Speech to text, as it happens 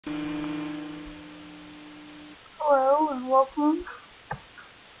welcome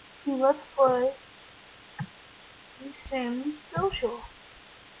to Let's Play The Sims Social.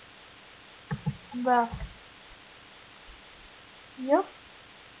 I'm back. Yep,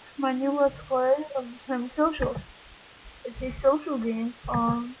 it's my new Let's Play of The Sims Social. It's a social game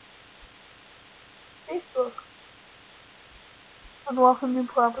on Facebook. Unwelcome new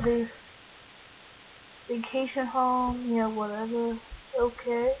properties. Vacation home, yeah, whatever.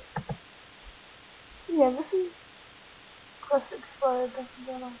 Okay. Yeah, this is Quest Expired, okay.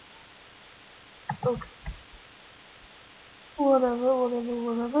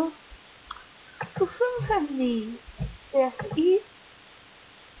 Whatever. So Sims have needs. They have to eat,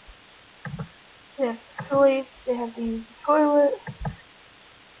 they have to sleep, they have to use the toilet.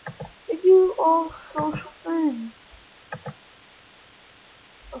 They do all social things.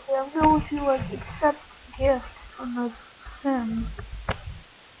 Okay, I'm going to accept gifts from this sim.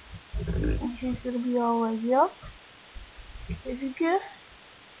 And she's gonna be all like, yup, here's your gift.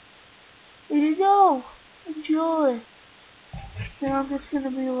 Here you go. Enjoy. Then I'm just gonna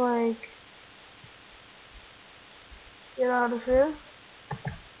be like, get out of here.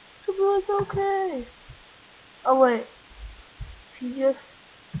 She'll be like, okay. Oh wait, she just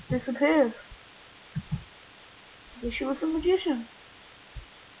disappears. I guess she was a magician.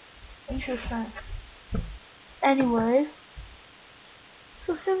 Interesting. Anyway,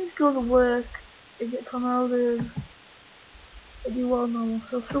 so Sims go to work, they get promoted, they do all normal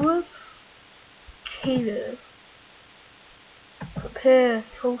social work. Cater. Prepare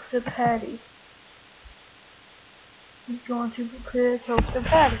toasted patty. He's going to prepare toasted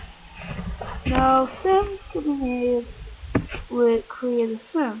patty. Now, Sims can be made with Create a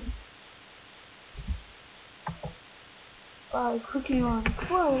Sim by clicking on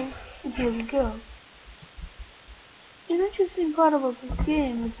Close, and here we go. An interesting part about this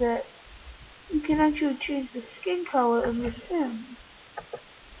game is that you can actually change the skin color of your Sim,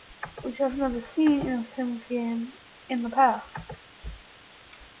 which I've never seen in a Sims game in the past.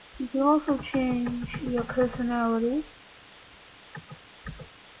 You can also change your personality.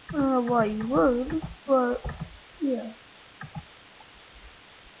 I don't know why you would, but yeah.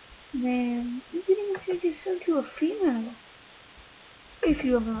 Name. You can even change your Sim to a female. If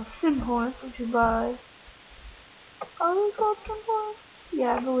you have enough Sim points, which you buy. Are they called Sim points?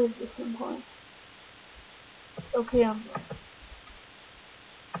 Yeah, I believe the Sim points. Okay, I'm done.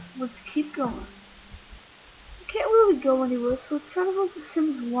 Let's keep going. You can't really go anywhere, so it's kind of like The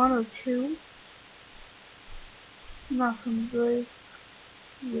Sims 1 or 2. Not some great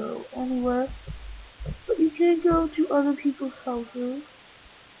go anywhere. But you can go to other people's houses.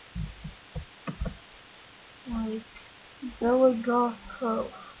 Like Bella Goth's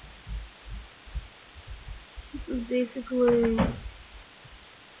house. This is basically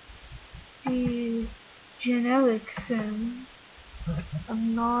the genetic Sim. A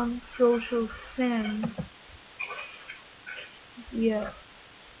non-social Sim. Yeah.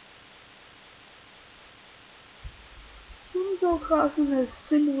 Sims all crossing a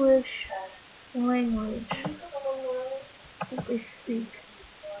Simlish language that they speak.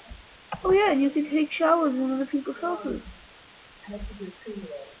 Oh yeah, and you can take showers in other people's houses.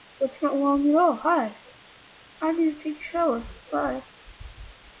 That's not wrong at all. Hi. I need to take a shower. Bye.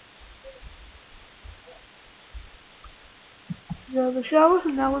 The showers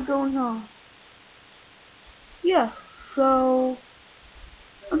and now we're going home. Yeah, so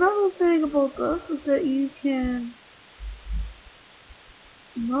another thing about this is that you can...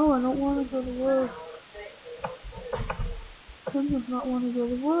 No, I don't want to go to work. Tim does not want to go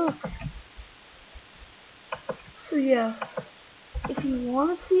to work. So yeah, if you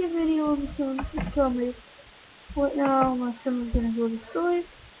want to see a video of the Sims, just tell me. Right now, my Sim is going to go to sleep.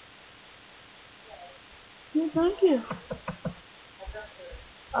 Yeah, thank you.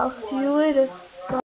 I'll see you later. Bye.